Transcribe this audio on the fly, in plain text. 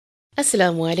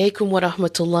Assalamu alaikum wa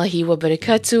rahmatullahi wa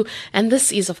barakatuh. And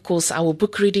this is, of course, our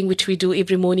book reading, which we do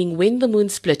every morning when the moon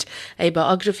split, a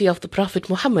biography of the Prophet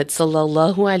Muhammad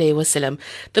sallallahu alaihi wasallam.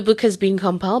 The book has been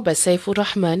compiled by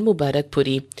Safiur-Rahman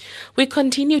Mubarakpuri. We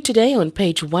continue today on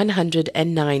page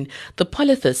 109. The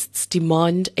polytheists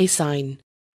demand a sign.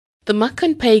 The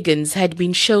Meccan pagans had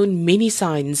been shown many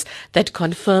signs that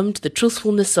confirmed the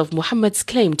truthfulness of Muhammad's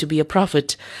claim to be a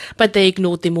prophet, but they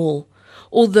ignored them all.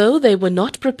 Although they were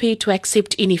not prepared to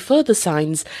accept any further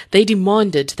signs, they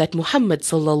demanded that Muhammad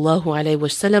sallallahu alaihi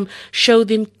wasallam show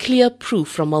them clear proof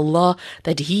from Allah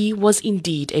that he was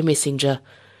indeed a messenger.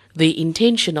 Their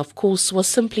intention, of course, was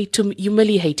simply to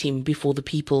humiliate him before the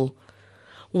people.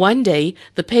 One day,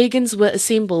 the pagans were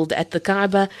assembled at the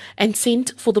Kaaba and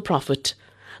sent for the Prophet.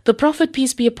 The Prophet,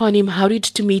 peace be upon him, hurried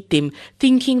to meet them,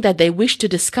 thinking that they wished to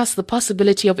discuss the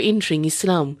possibility of entering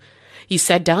Islam. He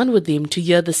sat down with them to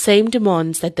hear the same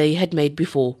demands that they had made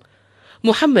before.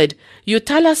 Muhammad, you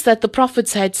tell us that the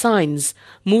prophets had signs.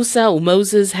 Musa or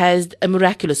Moses had a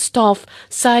miraculous staff,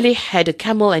 Salih had a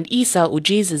camel, and Isa or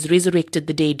Jesus resurrected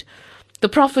the dead. The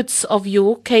prophets of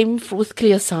yore came with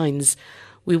clear signs.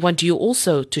 We want you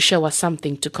also to show us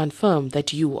something to confirm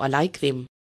that you are like them.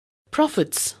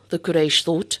 Prophets, the Quraysh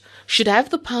thought, should have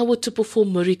the power to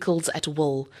perform miracles at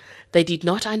will. They did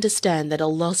not understand that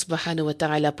Allah subhanahu wa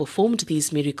ta'ala performed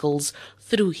these miracles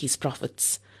through His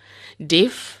prophets.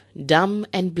 Deaf, dumb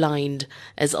and blind,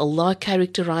 as Allah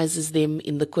characterizes them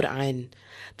in the Quran.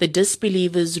 The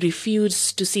disbelievers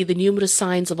refused to see the numerous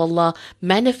signs of Allah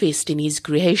manifest in His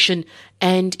creation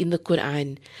and in the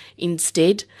Quran.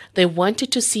 Instead, they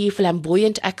wanted to see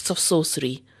flamboyant acts of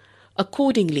sorcery.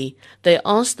 Accordingly, they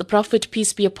asked the Prophet,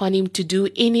 peace be upon him, to do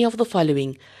any of the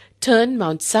following: turn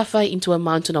Mount Safa into a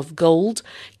mountain of gold,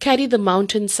 carry the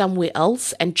mountain somewhere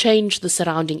else and change the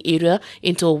surrounding area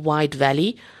into a wide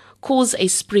valley, cause a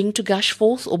spring to gush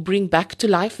forth, or bring back to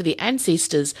life the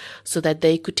ancestors so that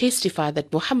they could testify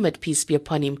that Muhammad, peace be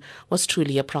upon him, was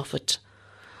truly a prophet.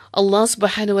 Allah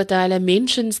subhanahu wa ta'ala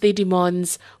mentions their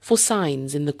demands for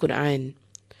signs in the Quran.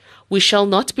 We shall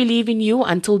not believe in you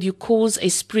until you cause a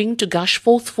spring to gush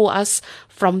forth for us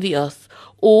from the earth,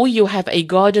 or you have a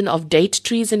garden of date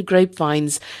trees and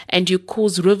grapevines, and you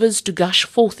cause rivers to gush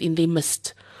forth in their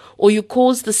midst, or you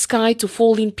cause the sky to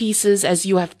fall in pieces as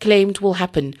you have claimed will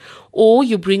happen, or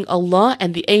you bring Allah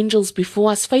and the angels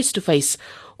before us face to face,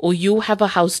 or you have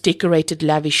a house decorated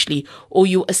lavishly, or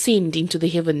you ascend into the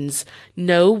heavens.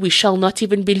 No, we shall not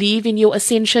even believe in your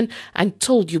ascension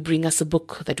until you bring us a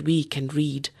book that we can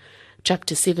read.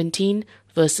 Chapter 17,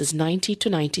 verses 90 to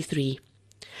 93.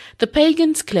 The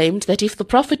pagans claimed that if the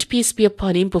Prophet, peace be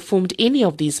upon him, performed any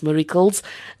of these miracles,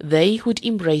 they would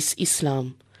embrace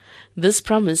Islam. This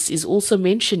promise is also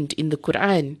mentioned in the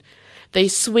Quran. They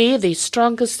swear their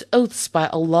strongest oaths by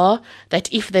Allah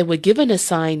that if they were given a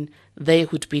sign, they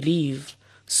would believe.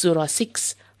 Surah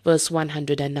 6, verse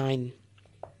 109.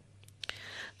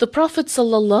 The Prophet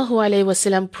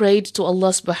ﷺ prayed to Allah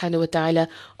subhanahu wa ta'ala,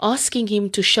 asking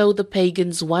him to show the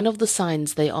pagans one of the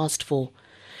signs they asked for.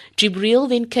 Jibreel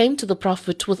then came to the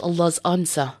Prophet with Allah's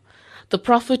answer. The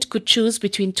Prophet could choose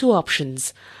between two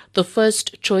options. The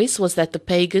first choice was that the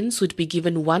pagans would be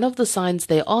given one of the signs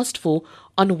they asked for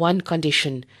on one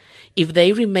condition. If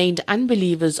they remained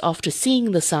unbelievers after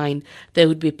seeing the sign, they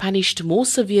would be punished more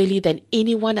severely than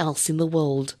anyone else in the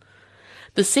world.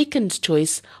 The second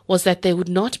choice was that they would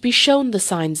not be shown the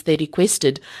signs they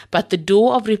requested, but the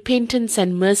door of repentance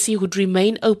and mercy would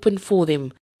remain open for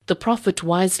them. The Prophet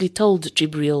wisely told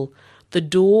Jibreel, the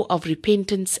door of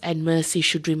repentance and mercy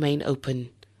should remain open.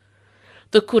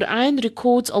 The Quran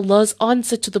records Allah's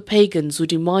answer to the pagans who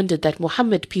demanded that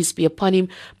Muhammad, peace be upon him,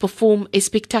 perform a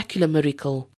spectacular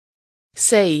miracle.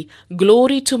 Say,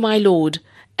 glory to my Lord,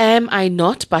 am I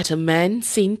not but a man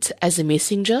sent as a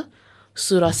messenger?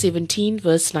 Surah 17,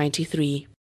 verse 93.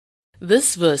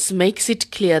 This verse makes it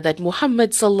clear that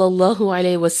Muhammad sallallahu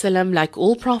alaihi wasallam, like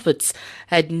all prophets,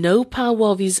 had no power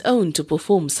of his own to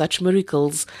perform such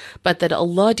miracles, but that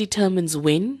Allah determines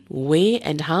when, where,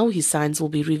 and how his signs will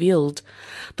be revealed.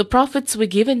 The prophets were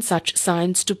given such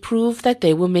signs to prove that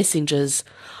they were messengers.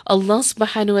 Allah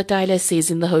subhanahu wa ta'ala says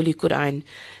in the Holy Quran,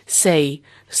 say,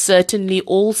 certainly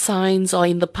all signs are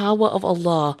in the power of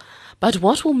Allah. But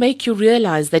what will make you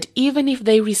realize that even if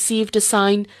they received a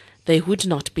sign, they would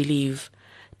not believe?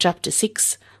 Chapter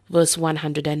 6, verse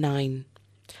 109.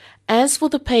 As for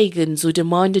the pagans who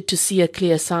demanded to see a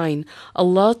clear sign,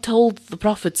 Allah told the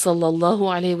Prophet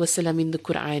ﷺ in the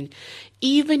Quran,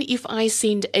 even if I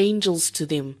send angels to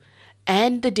them,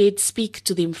 and the dead speak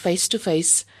to them face to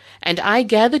face, and I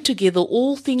gather together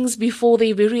all things before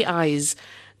their very eyes,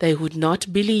 they would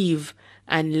not believe.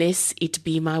 unless it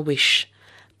be my wish.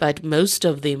 But most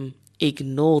of them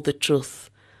ignore the truth.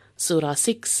 Surah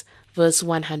 6, verse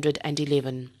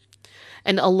 111.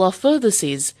 And Allah further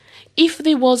says, if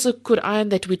there was a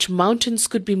Quran that which mountains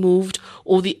could be moved,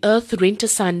 or the earth rent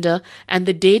asunder, and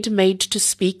the dead made to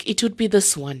speak, it would be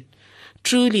this one.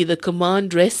 Truly the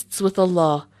command rests with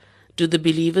Allah. Do the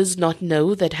believers not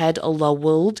know that had Allah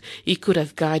willed, He could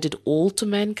have guided all to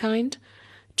mankind?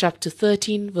 Chapter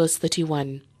 13, verse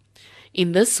 31.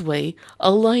 In this way,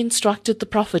 Allah instructed the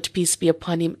Prophet, peace be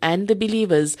upon him, and the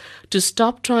believers to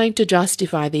stop trying to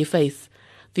justify their faith.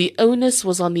 The onus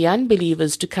was on the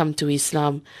unbelievers to come to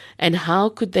Islam, and how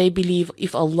could they believe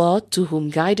if Allah, to whom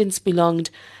guidance belonged,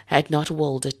 had not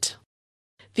willed it?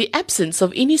 The absence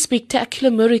of any spectacular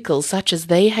miracle such as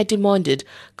they had demanded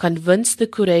convinced the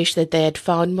Quraysh that they had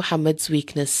found Muhammad's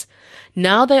weakness.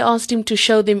 Now they asked him to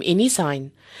show them any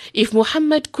sign. If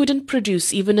Muhammad couldn't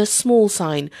produce even a small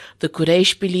sign, the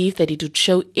Quraysh believed that it would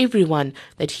show everyone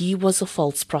that he was a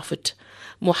false prophet.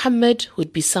 Muhammad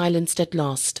would be silenced at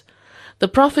last. The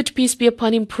Prophet, peace be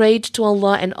upon him, prayed to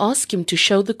Allah and asked him to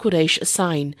show the Quraysh a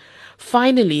sign.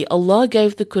 Finally, Allah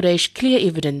gave the Quraysh clear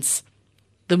evidence.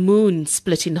 The moon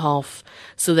split in half,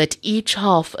 so that each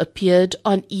half appeared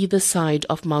on either side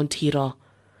of Mount Hira.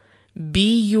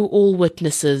 Be you all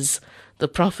witnesses, the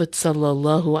Prophet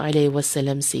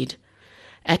ﷺ said.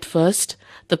 At first,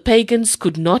 the pagans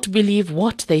could not believe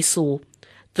what they saw.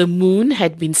 The moon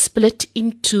had been split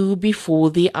in two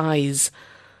before their eyes.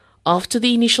 After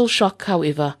the initial shock,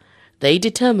 however, they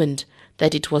determined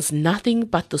that it was nothing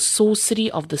but the sorcery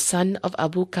of the son of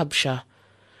Abu Kabsha.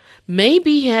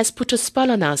 Maybe he has put a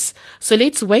spell on us, so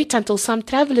let's wait until some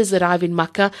travelers arrive in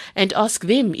Makkah and ask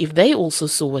them if they also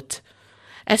saw it.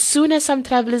 As soon as some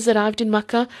travelers arrived in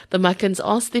Makkah, the Makkans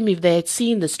asked them if they had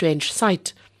seen the strange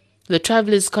sight. The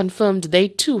travelers confirmed they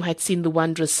too had seen the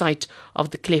wondrous sight of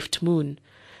the cleft moon.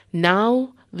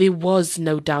 Now there was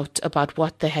no doubt about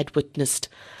what they had witnessed,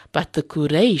 but the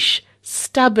Quraysh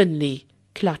stubbornly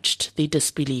clutched their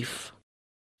disbelief.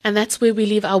 And that's where we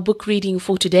leave our book reading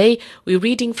for today. We're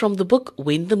reading from the book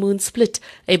When the Moon Split,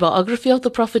 a biography of the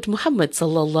Prophet Muhammad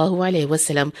sallallahu alaihi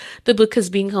wasallam. The book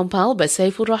is being compiled by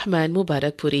Safiur-Rahman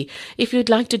Mubarakpuri. If you'd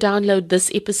like to download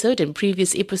this episode and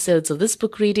previous episodes of this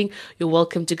book reading, you're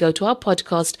welcome to go to our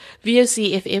podcast,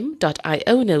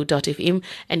 vocfm.iono.fm,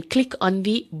 and click on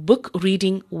the Book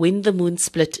Reading When the Moon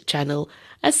Split channel.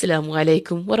 Assalamu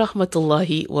alaikum wa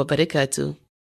rahmatullahi wa barakatuh.